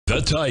The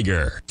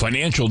Tiger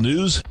Financial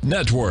News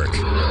Network.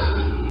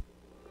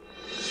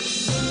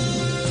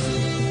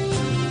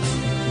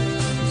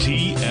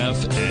 TFNN.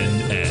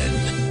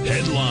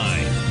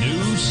 Headline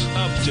News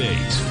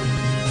Update.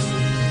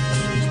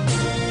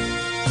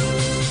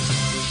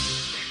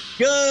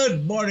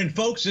 Good morning,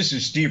 folks. This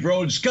is Steve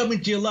Rhodes coming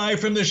to you live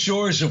from the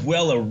shores of,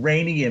 a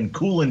rainy and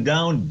cooling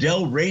down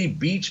Delray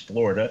Beach,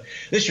 Florida.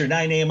 This is your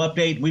 9 a.m.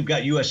 update. We've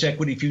got U.S.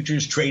 equity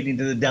futures trading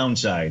to the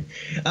downside.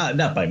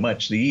 Not by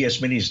much. The ES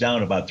Mini is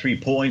down about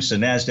 3 points. The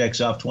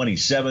NASDAQ's off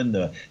 27.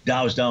 The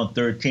Dow's down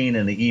 13.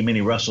 And the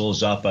E-Mini Russell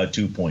is off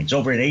 2 points.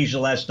 Over in Asia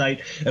last night,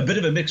 a bit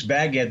of a mixed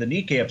bag. You had the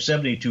Nikkei up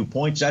 72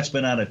 points. That's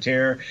been on a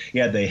tear.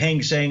 You had the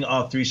Hang Seng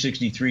off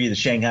 363. The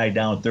Shanghai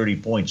down 30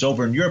 points.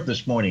 Over in Europe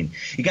this morning,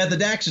 you got the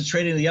DAX that's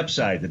trading to the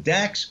upside. The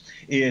DAX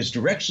is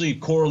directly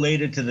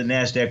correlated to the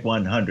NASDAQ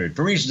 100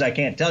 for reasons I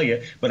can't tell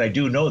you, but I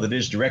do know that it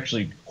is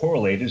directly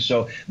correlated.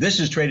 So this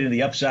is trading to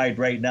the upside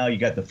right now. You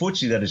got the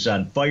FTSE that is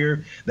on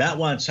fire. That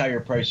wants higher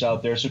price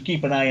out there. So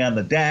keep an eye on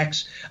the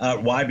DAX.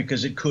 Why?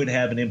 Because it could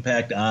have an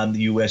impact on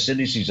the U.S.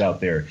 indices out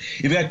there.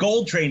 You've got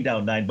gold trading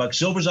down $9.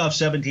 Silver's off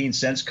 17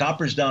 cents.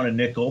 Copper's down a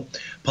nickel.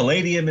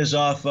 Palladium is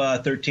off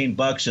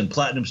 $13, and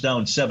platinum's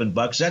down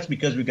 $7. That's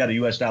because we've got a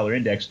U.S. dollar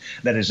index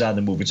that is on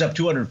the move. It's up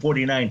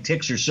 249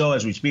 ticks or so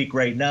as we speak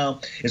right now.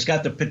 It's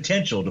got the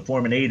potential to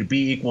form an A to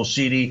B equals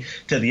CD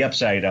to the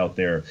upside out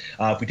there.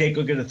 If we take a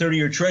look at the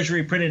 30-year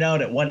Treasury printed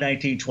out at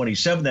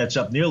 119.27, that's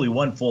up nearly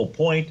 1 full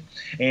point,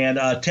 and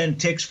 10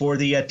 ticks for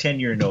the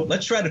 10-year note.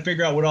 Let's try to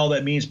figure out what all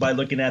that means by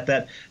looking at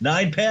that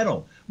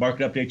 9-panel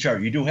market update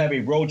chart. You do have a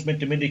Rhodes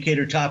Momentum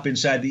Indicator top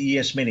inside the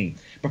ES Mini,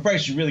 but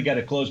prices really got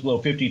to close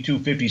below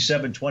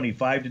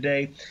 52.57.25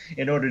 today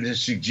in order to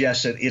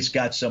suggest that it's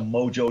got some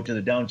mojo to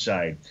the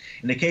downside.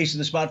 In the case of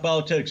the spot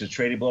volatilities, it's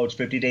trading below its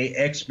 50-day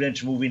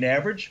exponential moving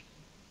average,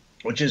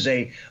 which is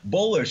a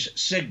bullish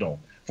signal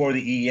for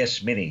the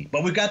ES Mini.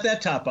 But we've got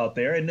that top out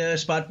there, and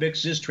spot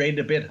VIX is trading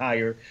a bit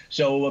higher,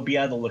 so we'll be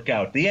on the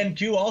lookout. The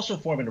NQ also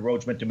forming a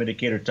Rhodes Momentum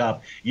Indicator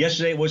top.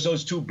 Yesterday was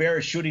those two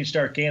bearish shooting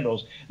star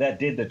candles that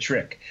did the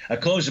trick. A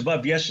close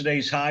above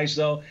yesterday's highs,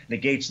 though,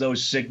 negates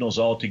those signals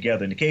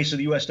altogether. In the case of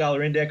the U.S.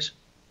 dollar index,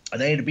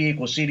 an A to B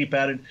equals CD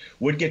pattern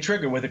would get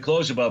triggered with a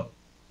close above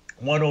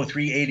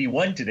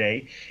 103.81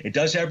 today. It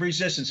does have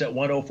resistance at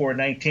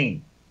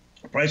 104.19.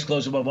 Price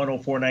close above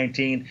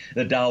 104.19.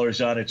 The dollar's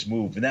on its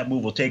move, and that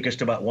move will take us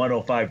to about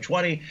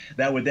 105.20.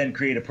 That would then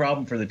create a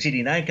problem for the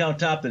TD9 count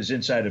top that is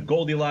inside of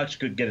Goldilocks.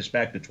 Could get us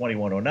back to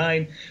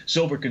 2109.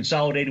 Silver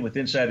consolidating with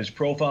inside its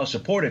profile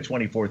support at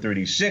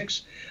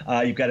 2436.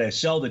 You've got to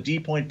sell the D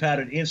point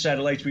pattern inside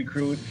of light sweet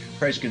crude.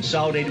 Price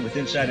consolidated with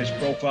inside its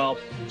profile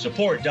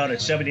support down at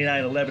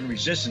 79.11.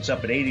 Resistance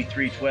up at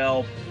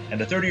 83.12. And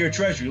the 30-year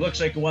Treasury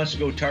looks like it wants to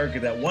go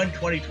target that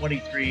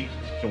 120.23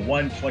 to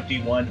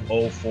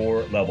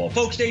 121.04 level.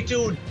 Folks, stay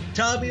tuned.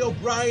 Tommy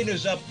O'Brien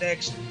is up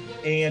next.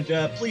 And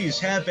please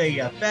have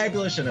a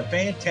fabulous and a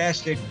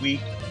fantastic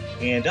week.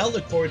 And I'll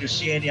look forward to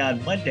seeing you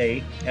on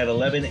Monday at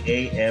 11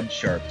 a.m.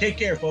 sharp. Take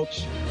care,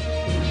 folks.